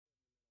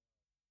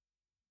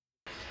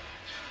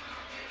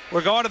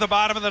We're going to the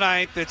bottom of the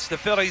ninth. It's the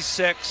Phillies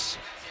 6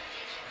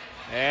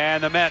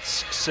 and the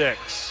Mets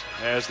 6.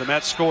 As the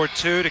Mets scored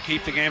 2 to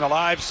keep the game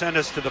alive, send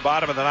us to the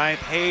bottom of the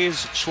ninth.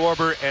 Hayes,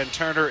 Schwarber, and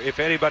Turner. If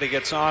anybody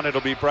gets on, it'll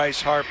be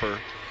Bryce Harper.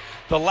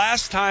 The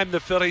last time the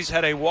Phillies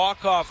had a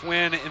walk-off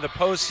win in the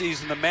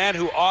postseason, the man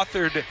who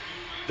authored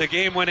the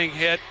game-winning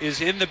hit is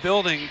in the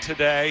building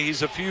today.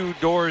 He's a few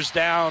doors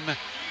down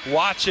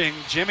watching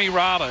Jimmy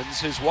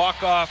Rollins, his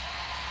walk-off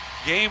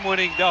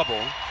game-winning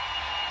double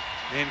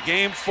in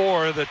Game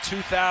 4 of the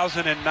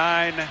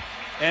 2009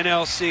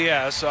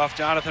 NLCS off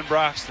Jonathan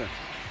Broxton.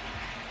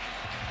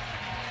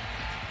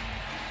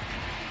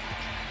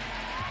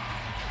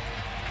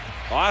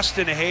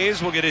 Austin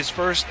Hayes will get his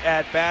first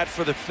at-bat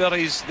for the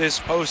Phillies this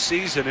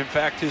postseason. In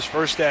fact, his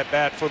first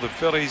at-bat for the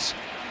Phillies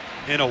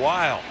in a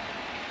while.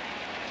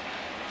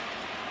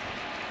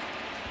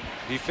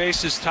 He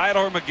faces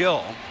Tyler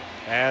McGill,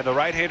 and the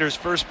right-hander's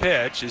first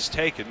pitch is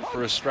taken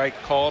for a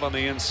strike called on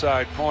the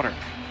inside corner.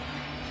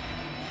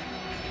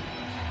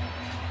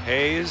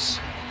 Hayes,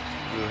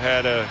 who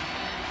had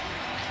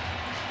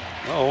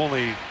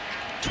only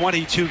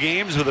 22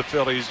 games with the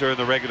Phillies during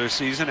the regular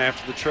season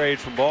after the trade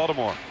from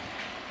Baltimore.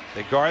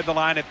 They guard the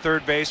line at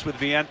third base with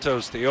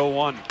Vientos, the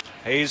 0-1.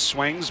 Hayes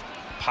swings,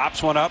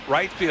 pops one up,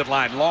 right field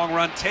line, long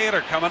run.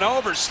 Taylor coming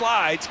over,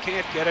 slides,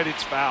 can't get it,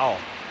 it's foul.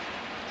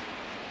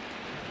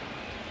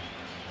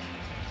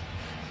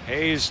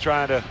 Hayes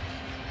trying to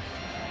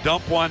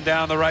dump one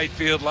down the right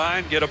field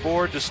line, get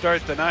aboard to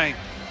start the ninth,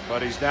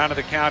 but he's down to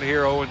the count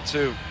here,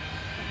 0-2.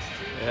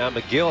 Yeah,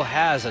 McGill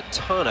has a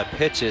ton of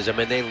pitches. I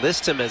mean, they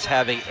list him as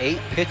having 8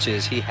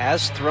 pitches. He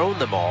has thrown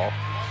them all.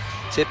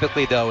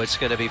 Typically, though, it's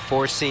going to be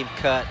four-seam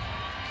cut.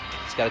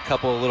 He's got a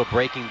couple of little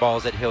breaking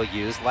balls that he'll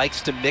use.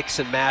 Likes to mix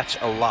and match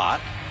a lot.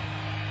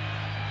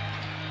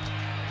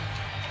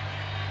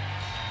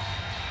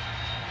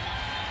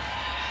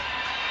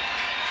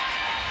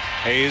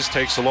 Hayes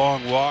takes a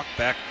long walk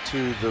back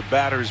to the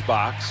batter's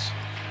box.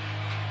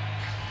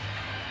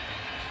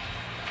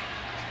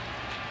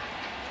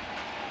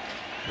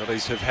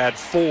 Phillies have had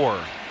 4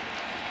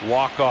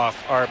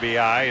 walk-off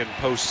RBI in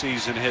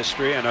postseason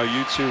history. I know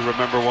you two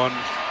remember one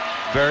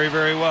very,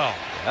 very well.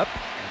 Yep.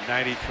 In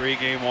 '93,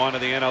 Game 1 of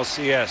the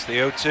NLCS. The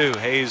 0-2.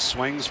 Hayes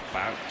swings,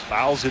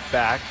 fouls it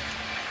back.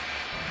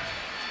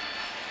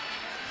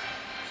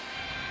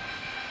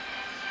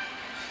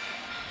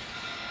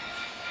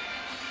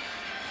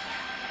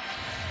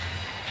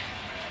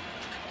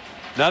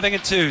 Nothing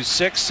at 2.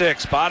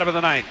 6-6. Bottom of the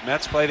ninth.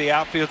 Mets play the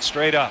outfield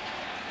straight up.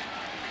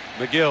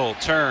 McGill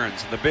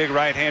turns, and the big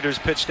right-hander's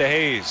pitch to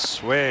Hayes.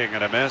 Swing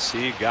and a miss.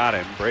 He got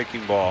him.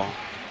 Breaking ball.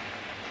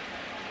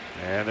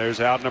 And there's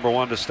out number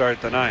 1 to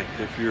start the ninth.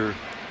 If you're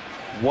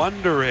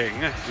wondering,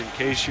 in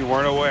case you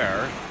weren't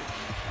aware,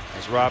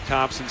 as Rob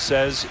Thompson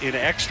says, in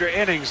extra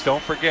innings,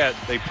 don't forget,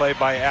 they play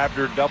by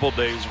Abner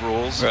Doubleday's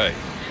rules. Right.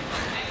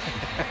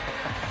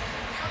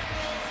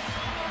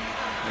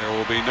 There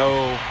will be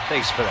no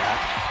Thanks for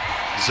that.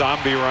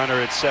 zombie runner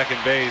at second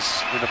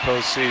base in the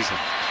postseason.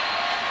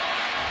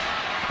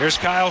 Here's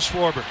Kyle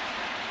Schwarber.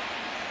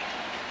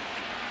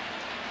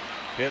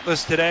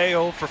 Hitless today,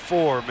 0 for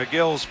 4.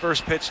 McGill's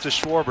first pitch to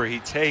Schwarber, he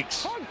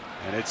takes,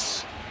 and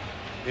it's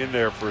in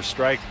there for a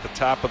strike at the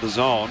top of the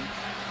zone.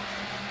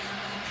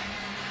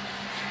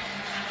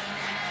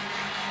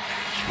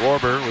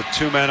 Schwarber, with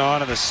 2 men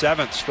on in the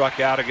 7th, struck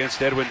out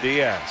against Edwin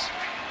Diaz.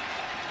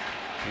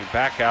 Came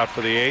back out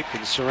for the 8th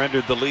and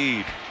surrendered the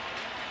lead.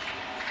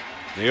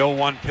 The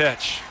 0-1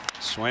 pitch.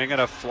 Swing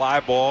and a fly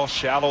ball,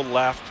 shallow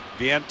left.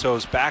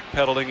 Vientos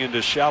backpedaling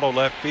into shallow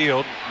left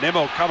field.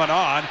 Nimmo coming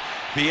on.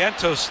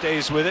 Vientos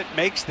stays with it,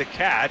 makes the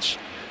catch,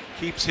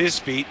 keeps his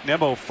feet.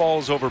 Nimmo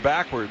falls over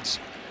backwards,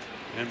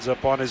 ends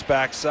up on his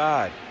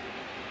backside.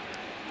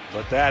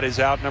 But that is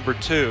out number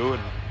 2.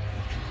 And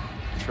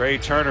Trey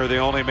Turner, the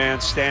only man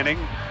standing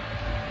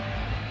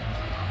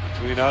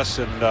between us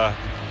and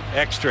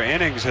extra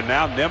innings. And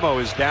now Nimmo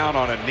is down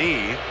on a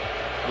knee,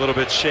 a little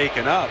bit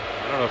shaken up.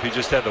 I don't know if he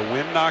just had the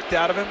wind knocked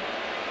out of him.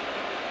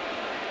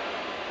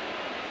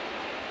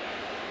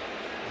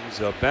 He's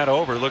bent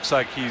over. Looks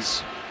like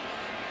he's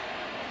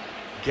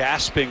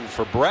gasping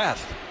for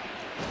breath.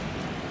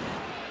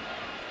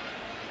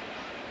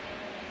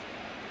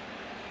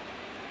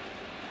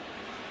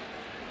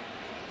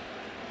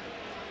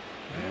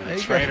 And the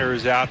trainer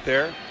is out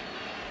there.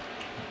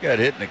 Got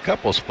hit in a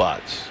couple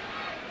spots.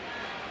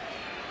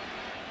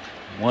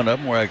 One of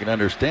them where I can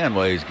understand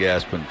why he's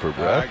gasping for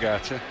breath. I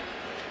gotcha.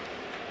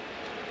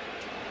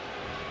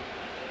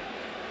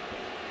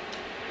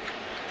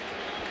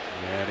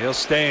 And he'll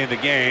stay in the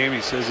game.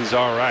 He says he's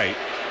all right.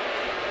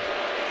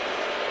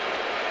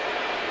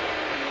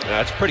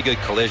 That's a pretty good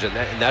collision,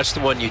 and that's the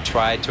one you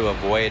try to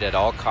avoid at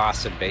all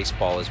costs in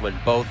baseball, is when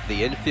both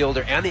the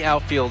infielder and the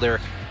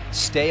outfielder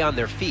stay on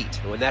their feet.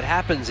 When that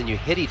happens and you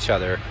hit each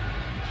other,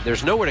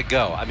 there's nowhere to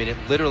go. I mean, it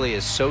literally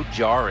is so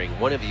jarring.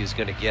 One of you is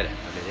going to get it.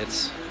 I mean,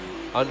 it's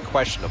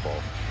unquestionable.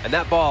 And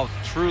that ball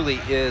truly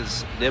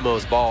is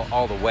Nimmo's ball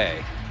all the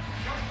way.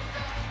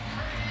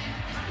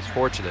 He's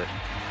fortunate.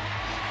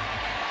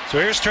 So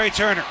here's Trey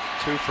Turner,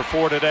 2 for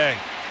 4 today.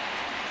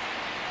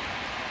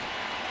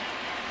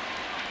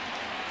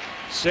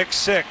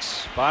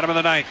 6-6, bottom of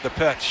the ninth, the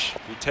pitch.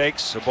 He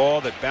takes a ball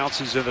that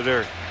bounces in the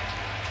dirt.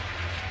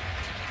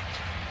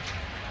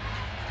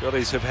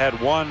 Phillies have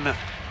had one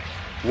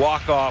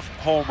walk-off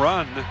home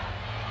run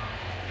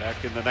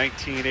back in the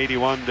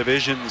 1981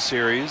 Division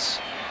Series.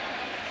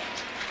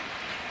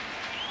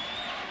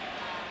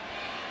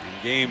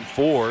 In Game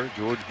 4,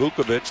 George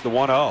Vukovich, the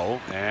 1-0,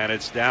 and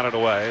it's down and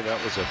away.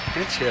 That was a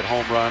pinch hit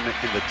home run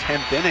in the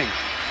 10th inning.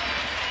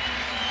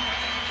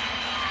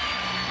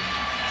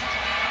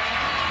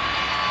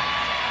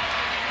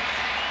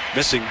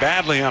 Missing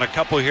badly on a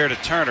couple here to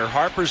Turner.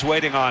 Harper's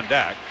waiting on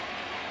deck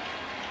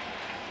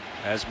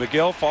as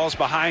McGill falls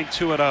behind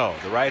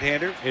 2-0. The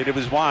right-hander into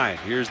his wind.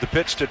 Here's the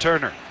pitch to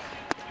Turner,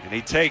 and he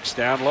takes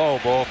down low,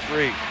 ball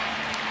 3.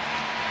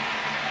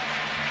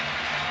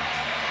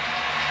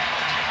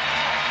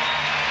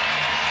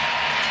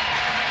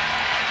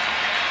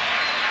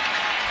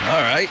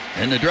 All right,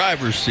 in the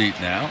driver's seat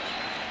now.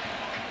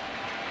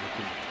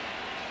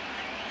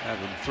 Have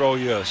him throw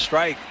you a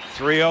strike.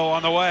 3-0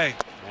 on the way.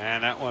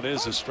 And that one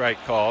is a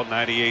strike call.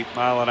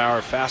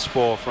 98-mile-an-hour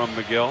fastball from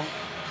McGill.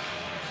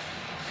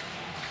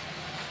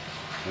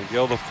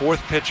 McGill, the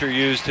 4th pitcher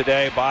used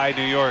today by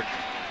New York.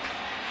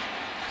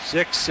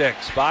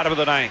 6-6, bottom of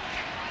the ninth.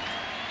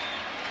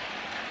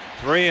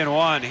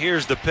 3-1.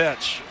 Here's the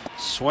pitch.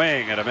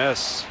 Swing and a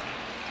miss.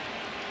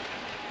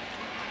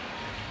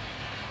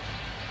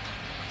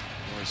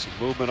 There's some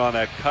movement on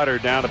that cutter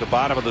down to the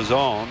bottom of the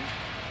zone.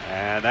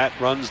 And that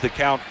runs the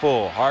count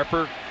full.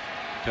 Harper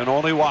can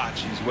only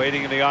watch. He's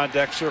waiting in the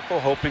on-deck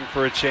circle, hoping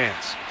for a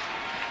chance.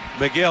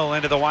 McGill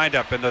into the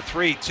windup in the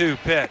 3-2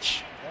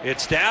 pitch.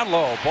 It's down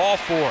low, ball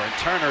 4, and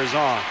Turner is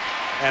on.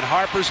 And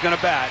Harper's going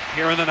to bat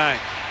here in the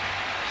ninth.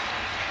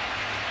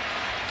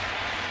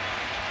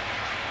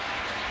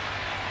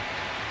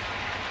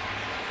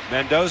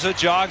 Mendoza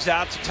jogs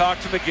out to talk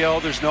to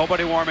McGill. There's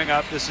nobody warming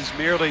up. This is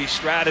merely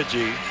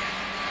strategy.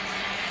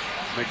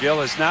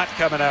 McGill is not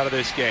coming out of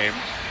this game.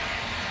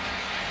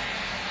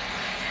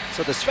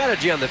 So the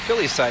strategy on the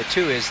Phillies side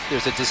too is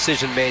there's a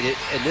decision made,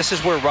 and this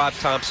is where Rob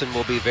Thompson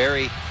will be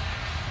very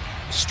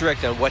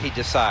strict on what he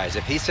decides.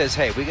 If he says,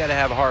 hey, we got to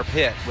have Harp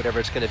hit, whatever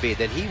it's going to be,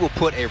 then he will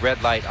put a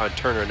red light on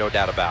Turner, no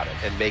doubt about it,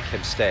 and make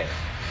him stay.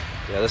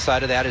 The other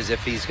side of that is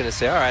if he's going to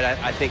say, all right,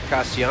 I think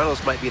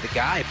Castellanos might be the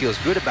guy, feels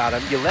good about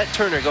him, you let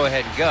Turner go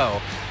ahead and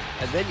go,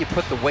 and then you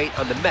put the weight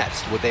on the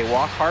Mets. Would they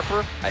walk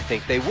Harper? I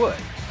think they would.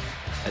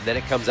 And then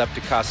it comes up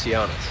to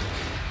Castellanos.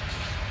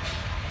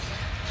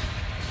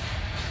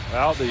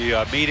 Well,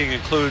 the meeting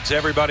includes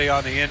everybody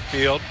on the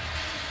infield.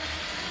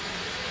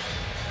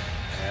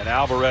 And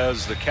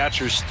Alvarez, the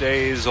catcher,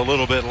 stays a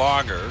little bit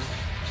longer.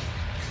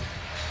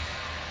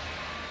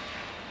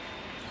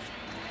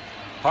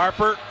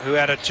 Harper, who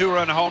had a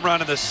 2-run home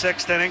run in the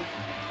 6th inning,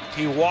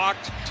 he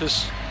walked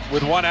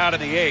with 1 out in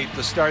the 8th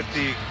to start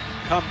the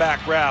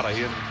comeback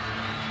rally. And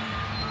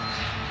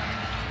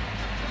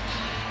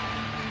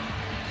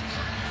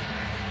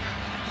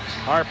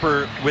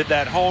Harper, with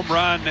that home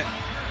run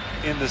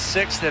in the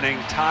 6th inning,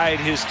 tied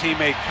his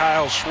teammate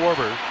Kyle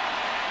Schwarber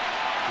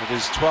with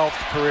his 12th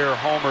career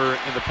homer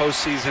in the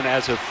postseason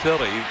as a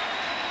Philly,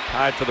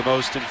 tied for the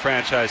most in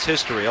franchise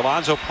history.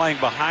 Alonso playing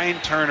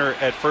behind Turner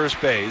at first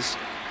base.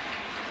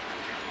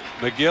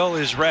 McGill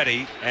is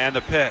ready, and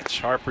the pitch.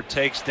 Harper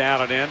takes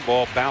down and in.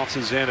 Ball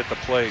bounces in at the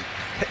plate.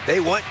 They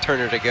want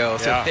Turner to go,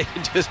 so Yeah. they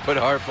can just put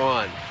Harp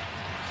on.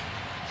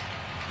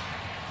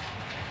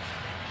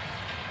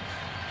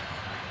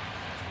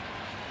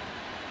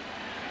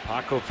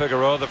 Paco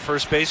Figueroa, the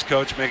first base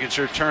coach, making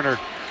sure Turner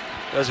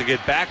doesn't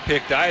get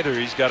back-picked either.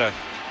 He's got to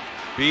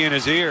be in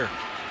his ear.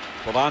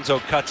 Alonso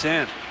cuts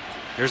in.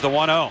 Here's the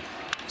 1-0.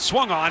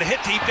 Swung on, hit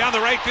deep down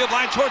the right field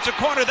line towards the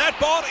corner. That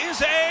ball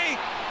is a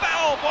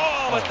foul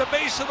ball at the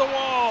base of the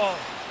wall.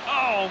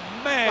 Oh,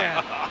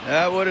 man.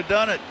 That would have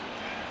done it.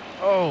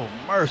 Oh,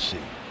 mercy.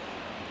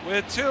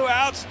 With 2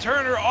 outs,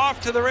 Turner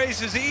off to the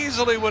races,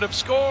 easily would have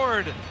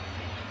scored.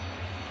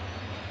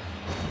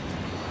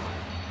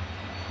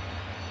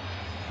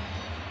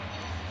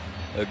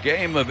 A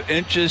game of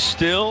inches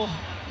still.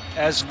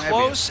 As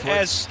close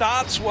as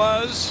Stotts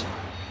was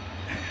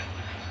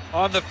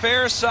on the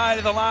fair side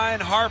of the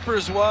line,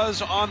 Harper's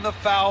was on the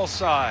foul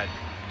side.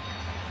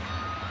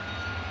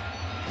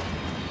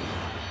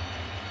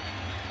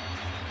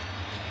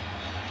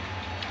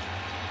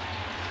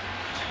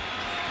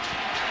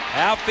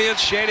 Outfield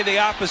shaded the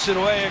opposite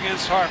way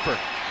against Harper.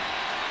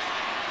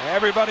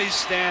 Everybody's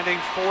standing,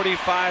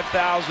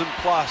 45,000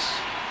 plus.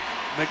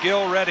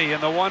 McGill ready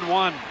in the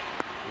 1-1.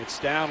 It's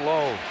down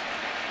low.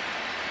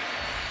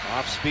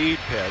 Off-speed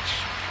pitch.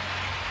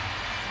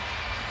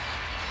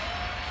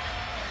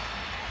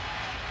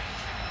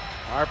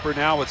 Harper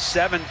now with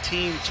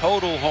 17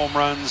 total home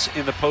runs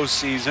in the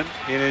postseason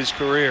in his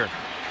career.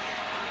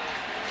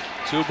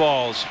 2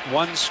 balls,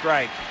 1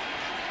 strike.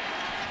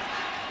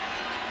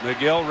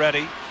 McGill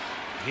ready.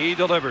 He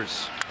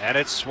delivers. And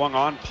it's swung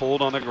on,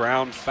 pulled on the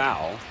ground,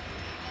 foul.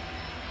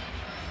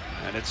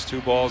 And it's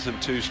 2 balls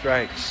and 2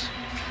 strikes.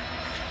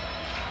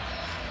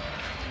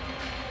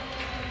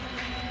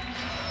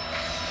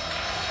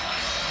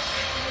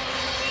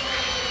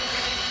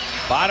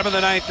 Bottom of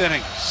the ninth inning,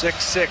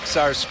 6-6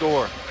 our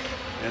score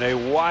in a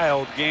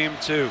wild game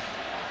 2.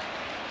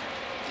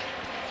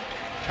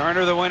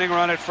 Turner the winning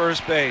run at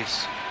first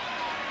base.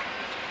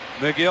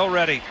 McGill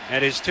ready,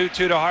 and his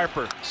 2-2 to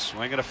Harper.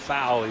 Swinging a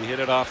foul, he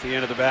hit it off the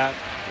end of the bat.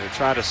 They're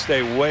trying to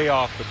stay way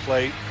off the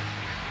plate.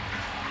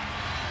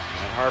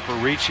 And Harper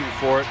reaching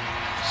for it,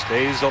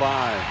 stays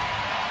alive.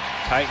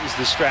 Tightens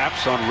the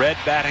straps on red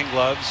batting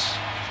gloves.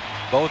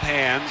 Both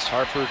hands.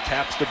 Harper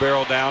taps the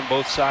barrel down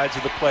both sides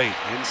of the plate.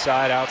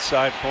 Inside,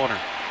 outside corner.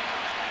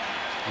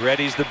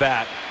 Readies the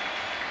bat.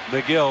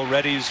 McGill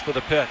readies for the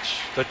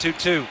pitch. The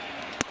 2-2.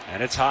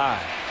 And it's high.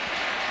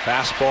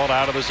 Fastball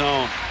out of the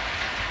zone.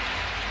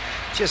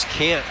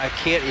 I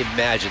can't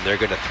imagine they're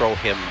going to throw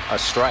him a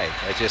strike.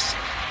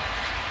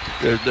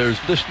 There's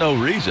just no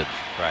reason.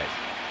 Right.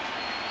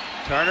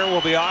 Turner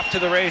will be off to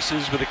the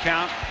races with the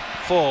count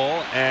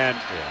full, and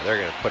yeah, they're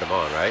going to put him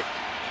on, right?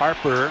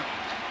 Harper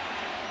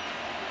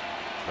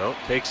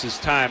takes his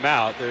time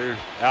out. There,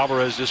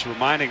 Alvarez just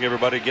reminding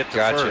everybody to get to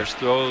first.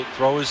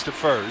 Throw is to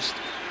first.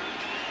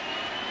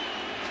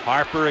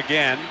 Harper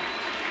again.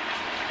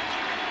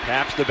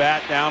 Taps the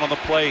bat down on the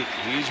plate.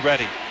 He's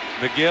ready.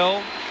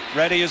 McGill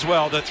ready as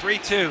well. The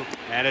 3-2,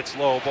 and it's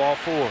low, ball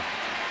 4.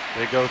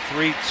 They go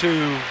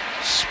 3-2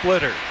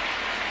 splitter.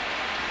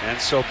 And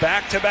so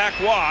back-to-back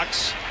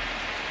walks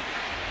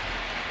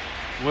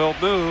will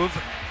move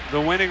the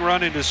winning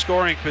run into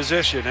scoring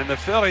position. And the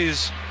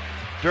Phillies,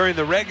 during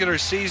the regular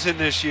season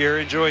this year,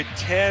 enjoyed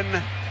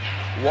 10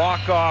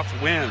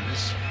 walk-off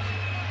wins.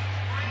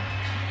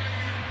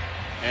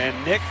 And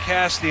Nick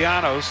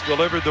Castellanos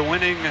delivered the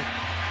winning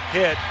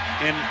hit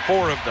in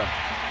 4 of them.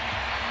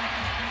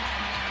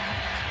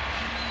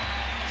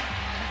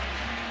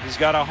 He's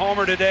got a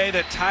homer today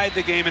that tied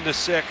the game in the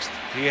 6th.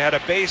 He had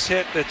a base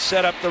hit that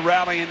set up the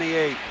rally in the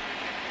 8th.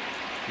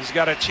 He's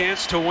got a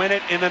chance to win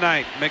it in the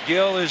 9th.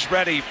 McGill is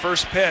ready.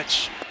 First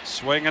pitch.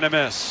 Swing and a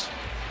miss.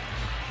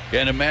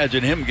 Can't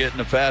imagine him getting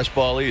a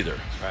fastball either.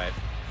 Right.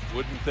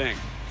 Wouldn't think.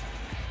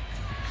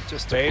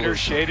 Just Bader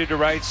shaded to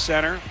right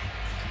center.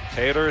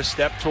 Taylor a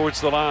step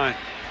towards the line.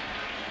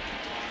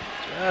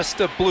 Just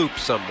a bloop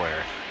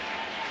somewhere.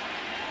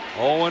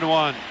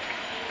 0-1.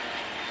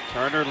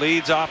 Turner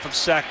leads off of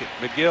second.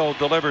 McGill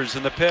delivers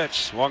in the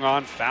pitch. Swung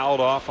on, fouled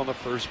off on the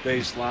first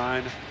base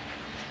line.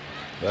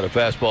 Got a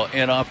fastball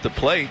in off the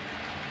plate.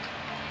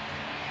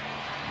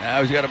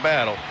 Now he's got a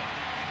battle.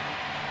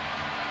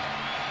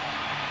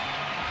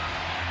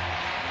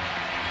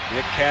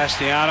 Nick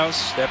Castellanos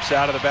steps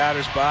out of the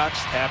batter's box,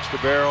 taps the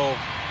barrel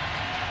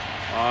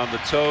on the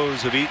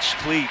toes of each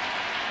cleat.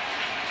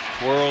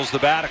 Twirls the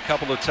bat a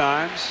couple of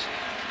times.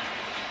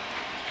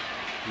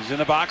 He's in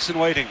the box and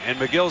waiting, and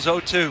McGill's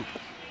 0-2.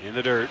 In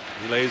the dirt,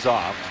 he lays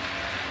off.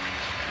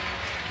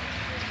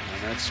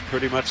 And that's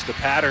pretty much the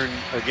pattern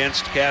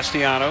against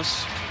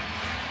Castellanos.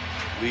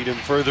 Lead him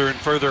further and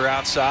further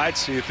outside,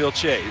 see if he'll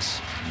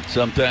chase.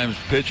 Sometimes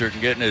pitcher can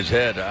get in his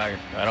head, I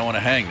don't want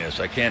to hang this,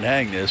 I can't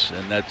hang this,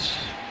 and that's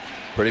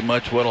pretty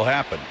much what'll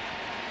happen.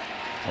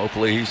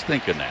 Hopefully he's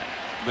thinking that.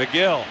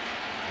 McGill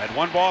at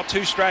 1 ball,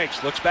 2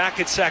 strikes, looks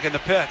back at second,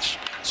 the pitch.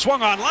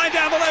 Swung on, line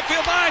down the left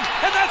field line,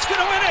 and that's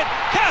going to win it.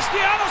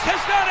 Castellanos has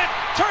done it.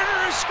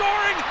 Turner is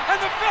scoring, and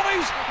the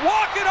Phillies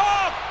walk it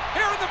off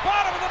here in the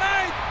bottom of the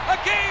 9th. A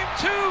Game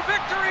 2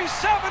 victory,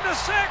 7-6,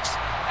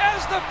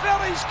 as the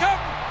Phillies come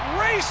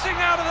racing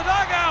out of the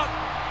dugout,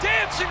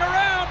 dancing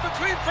around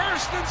between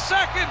first and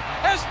second,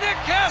 as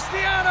Nick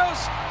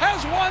Castellanos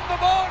has won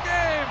the ball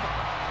game.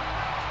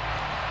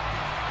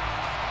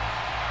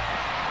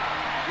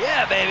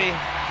 Yeah, baby.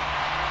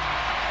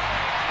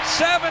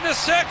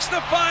 7-6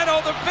 the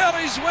final. The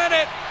Phillies win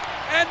it,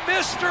 and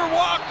Mr.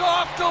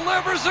 Walk-Off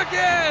delivers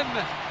again.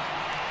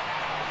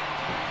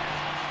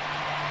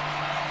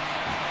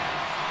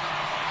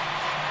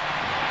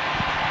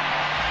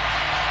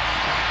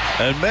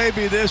 And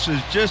maybe this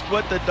is just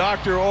what the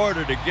doctor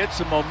ordered, to get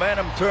some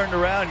momentum turned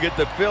around, get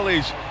the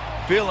Phillies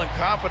feeling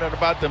confident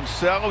about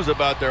themselves,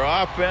 about their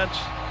offense,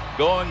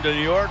 going to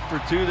New York for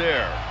 2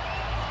 there.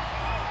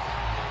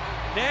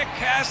 Nick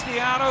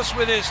Castellanos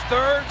with his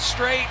 3rd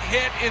straight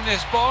hit in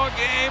this ball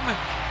game.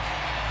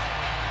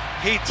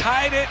 He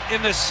tied it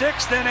in the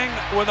 6th inning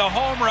with a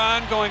home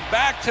run, going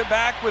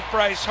back-to-back with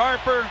Bryce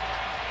Harper,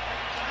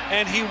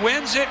 and he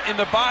wins it in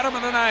the bottom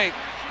of the 9th.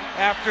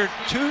 After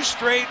 2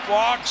 straight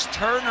walks,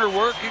 Turner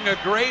working a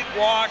great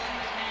walk,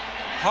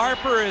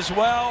 Harper as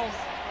well,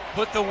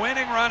 put the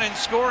winning run in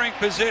scoring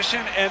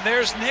position, and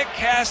there's Nick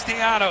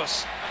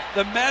Castellanos.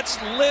 The Mets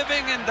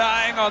living and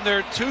dying on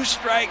their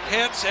 2-strike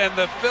hits, and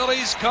the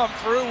Phillies come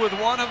through with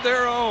one of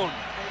their own.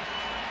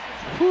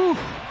 Whew.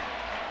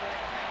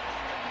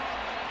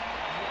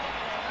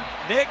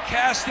 Nick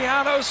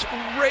Castellanos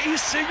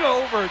racing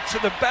over to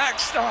the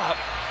backstop.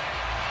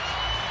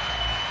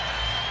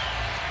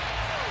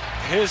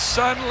 His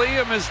son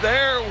Liam is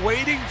there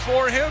waiting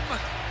for him.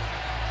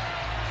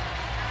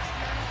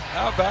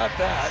 How about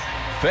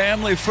that?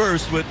 Family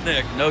first with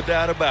Nick, no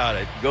doubt about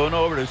it. Going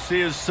over to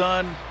see his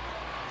son,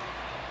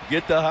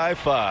 get the high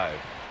five.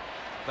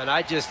 But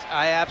I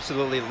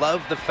absolutely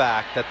love the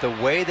fact that the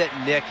way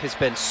that Nick has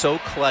been so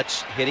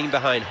clutch hitting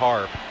behind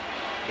Harp,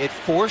 it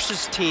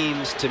forces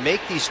teams to make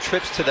these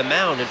trips to the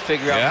mound and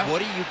figure out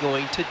what are you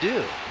going to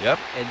do. Yep.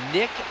 And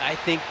Nick, I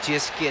think,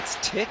 just gets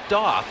ticked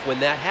off when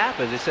that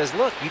happens. It says,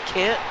 look, you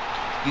can't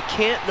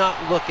not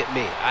look at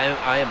me.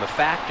 I am a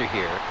factor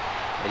here.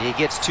 And he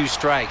gets 2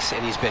 strikes,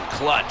 and he's been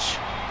clutch.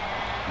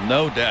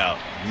 No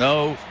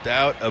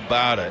doubt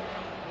about it.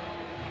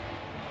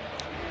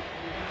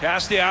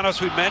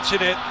 Castellanos, we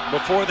mentioned it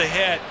before the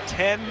hit,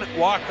 10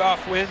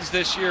 walk-off wins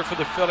this year for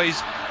the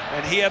Phillies,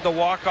 and he had the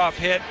walk-off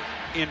hit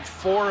in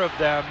 4 of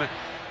them.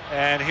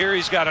 And here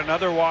he's got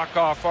another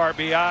walk-off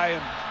RBI,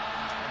 and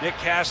Nick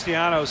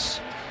Castellanos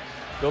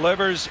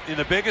delivers in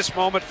the biggest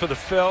moment for the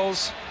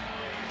Phils.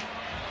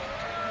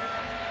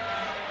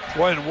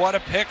 Boy, and what a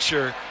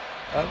picture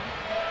of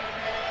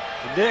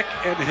Nick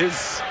and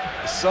his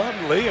son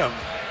Liam.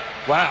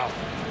 Wow.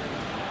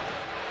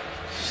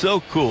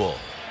 So cool.